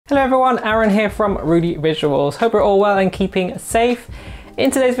Hello everyone, Aaron here from Rudy Visuals. Hope you're all well and keeping safe. In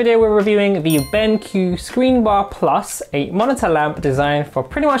today's video, we're reviewing the BenQ ScreenBar Plus, a monitor lamp designed for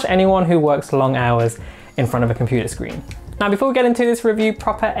pretty much anyone who works long hours in front of a computer screen. Now, before we get into this review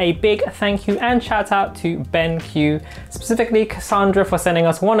proper, a big thank you and shout out to BenQ, specifically Cassandra, for sending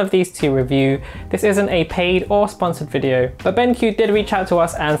us one of these to review. This isn't a paid or sponsored video, but BenQ did reach out to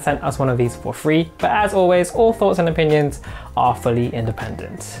us and sent us one of these for free. But as always, all thoughts and opinions are fully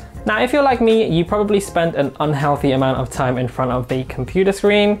independent. Now, if you're like me, you probably spend an unhealthy amount of time in front of the computer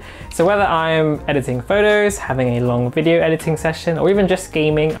screen. So whether I'm editing photos, having a long video editing session, or even just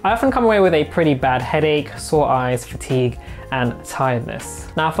gaming, I often come away with a pretty bad headache, sore eyes, fatigue, and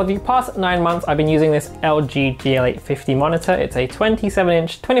tiredness. Now, for the past 9 months, I've been using this LG GL850 monitor. It's a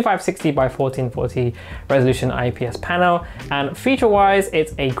 27-inch 2560 by 1440 resolution IPS panel, and feature-wise,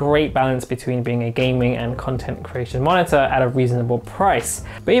 it's a great balance between being a gaming and content creation monitor at a reasonable price.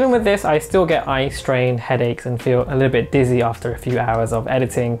 But even with this, I still get eye strain, headaches, and feel a little bit dizzy after a few hours of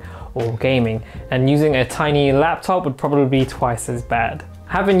editing or gaming, and using a tiny laptop would probably be twice as bad.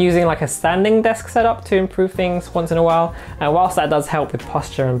 I've been using like a standing desk setup to improve things once in a while, and whilst that does help with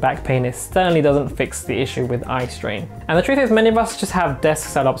posture and back pain, it certainly doesn't fix the issue with eye strain. And the truth is, many of us just have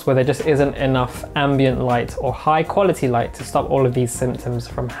desk setups where there just isn't enough ambient light or high quality light to stop all of these symptoms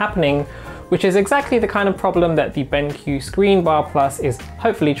from happening, which is exactly the kind of problem that the BenQ ScreenBar Plus is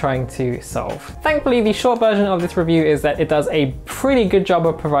hopefully trying to solve. Thankfully, the short version of this review is that it does a pretty good job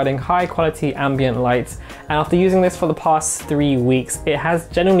of providing high quality ambient light, and after using this for the past 3 weeks, it has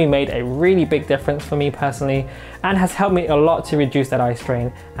genuinely made a really big difference for me personally, and has helped me a lot to reduce that eye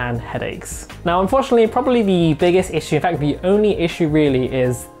strain and headaches. Now, unfortunately, probably the biggest issue, in fact the only issue really,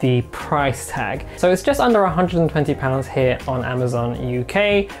 is the price tag. So it's just under £120 here on Amazon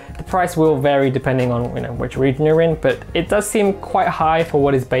UK. The price will vary depending on which region you're in, but it does seem quite high for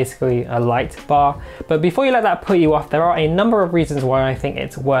what is basically a light bar. But before you let that put you off, there are a number of reasons why I think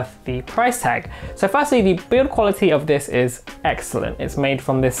it's worth the price tag. So firstly, the build quality of this is excellent. It's made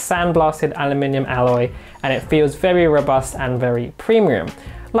from this sandblasted aluminium alloy, and it feels very robust and very premium.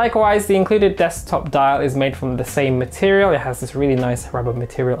 Likewise, the included desktop dial is made from the same material. It has this really nice rubber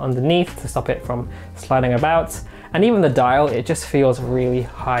material underneath to stop it from sliding about. And even the dial, it just feels really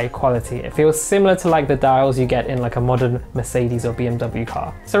high quality. It feels similar to like the dials you get in like a modern Mercedes or BMW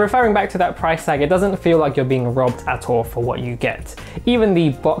car. So referring back to that price tag, it doesn't feel like you're being robbed at all for what you get. Even the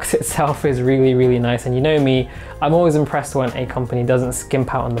box itself is really, really nice. And you know me, I'm always impressed when a company doesn't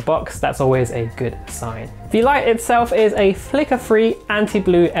skimp out on the box. That's always a good sign. The light itself is a flicker-free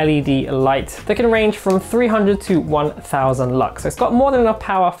anti-blue LED light that can range from 300 to 1000 lux. So it's got more than enough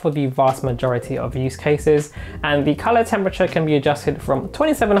power for the vast majority of use cases, and the color temperature can be adjusted from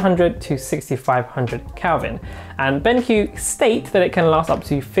 2700 to 6500 Kelvin. And BenQ state that it can last up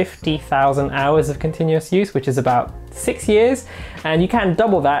to 50,000 hours of continuous use, which is about 6 years, and you can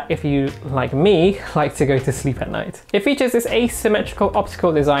double that if you, like me, like to go to sleep at night. It features this asymmetrical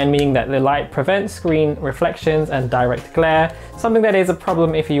optical design, meaning that the light prevents screen reflections and direct glare, something that is a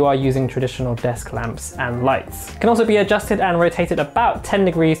problem if you are using traditional desk lamps and lights. It can also be adjusted and rotated about 10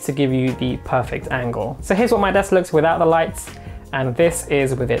 degrees to give you the perfect angle. So here's what my desk looks without the lights, and this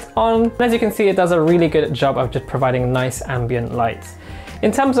is with it on. And as you can see, it does a really good job of just providing nice ambient light.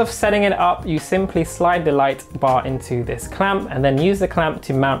 In terms of setting it up, you simply slide the light bar into this clamp and then use the clamp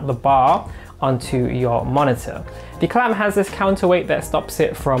to mount the bar onto your monitor. The clamp has this counterweight that stops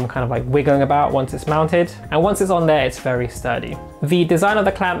it from kind of like wiggling about once it's mounted, and once it's on there, it's very sturdy. The design of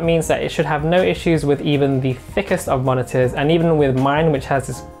the clamp means that it should have no issues with even the thickest of monitors, and even with mine, which has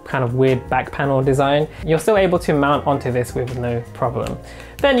this kind of weird back panel design, you're still able to mount onto this with no problem.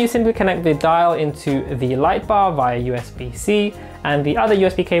 Then you simply connect the dial into the light bar via USB-C, and the other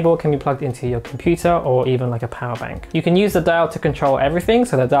USB cable can be plugged into your computer or even like a power bank. You can use the dial to control everything,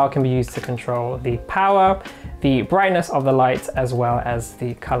 so the dial can be used to control the power, the brightness of the light, as well as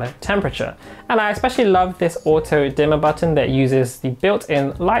the color temperature. And I especially love this auto dimmer button that uses the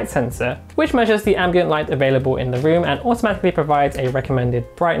built-in light sensor, which measures the ambient light available in the room and automatically provides a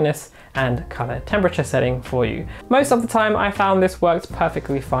recommended brightness and color temperature setting for you. Most of the time I found this worked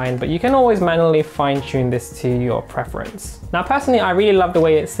perfectly fine, but you can always manually fine-tune this to your preference. Now personally, I really love the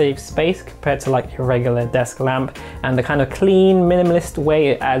way it saves space compared to like a regular desk lamp, and the kind of clean, minimalist way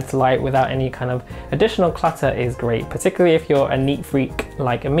it adds light without any kind of additional clutter is great, particularly if you're a neat freak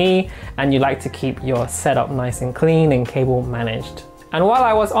like me and you like to keep your setup nice and clean and cable managed. And while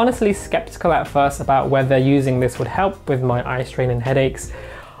I was honestly skeptical at first about whether using this would help with my eye strain and headaches,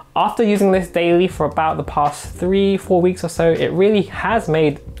 after using this daily for about the past 3-4 weeks or so, it really has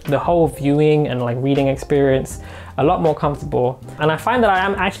made the whole viewing and like reading experience a lot more comfortable. And I find that I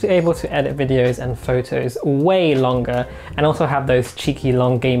am actually able to edit videos and photos way longer and also have those cheeky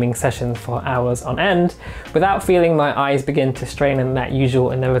long gaming sessions for hours on end without feeling my eyes begin to strain and that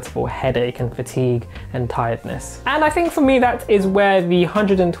usual inevitable headache and fatigue and tiredness. And I think for me that is where the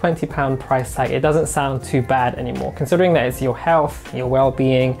 £120 price tag, it doesn't sound too bad anymore, considering that it's your health, your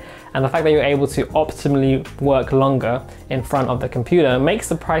well-being, and the fact that you're able to optimally work longer in front of the computer makes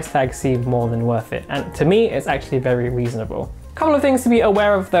the price tag seem more than worth it. And to me, it's actually very reasonable. Couple of things to be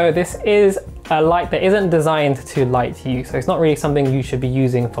aware of though, this is a light that isn't designed to light you, so it's not really something you should be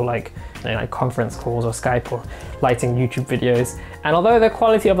using for like conference calls or Skype or lighting YouTube videos. And although the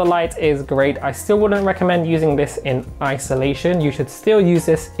quality of the light is great, I still wouldn't recommend using this in isolation. You should still use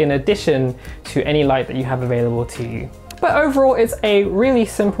this in addition to any light that you have available to you. But overall, it's a really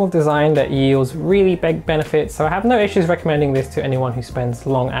simple design that yields really big benefits, so I have no issues recommending this to anyone who spends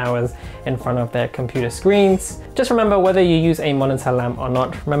long hours in front of their computer screens. Just remember, whether you use a monitor lamp or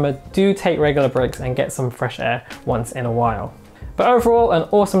not, remember, do take regular breaks and get some fresh air once in a while. But overall, an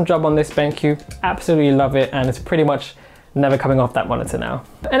awesome job on this BenQ. Absolutely love it, and it's pretty much never coming off that monitor now.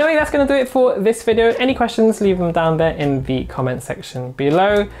 But anyway, that's gonna do it for this video. Any questions, leave them down there in the comment section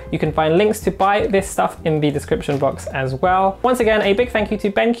below. You can find links to buy this stuff in the description box as well. Once again, a big thank you to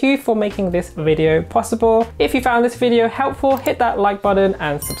BenQ for making this video possible. If you found this video helpful, hit that like button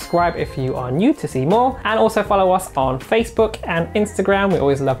and subscribe if you are new to see more. And also follow us on Facebook and Instagram. We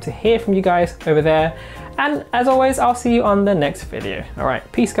always love to hear from you guys over there. And as always, I'll see you on the next video. All right,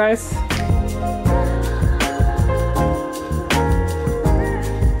 peace guys.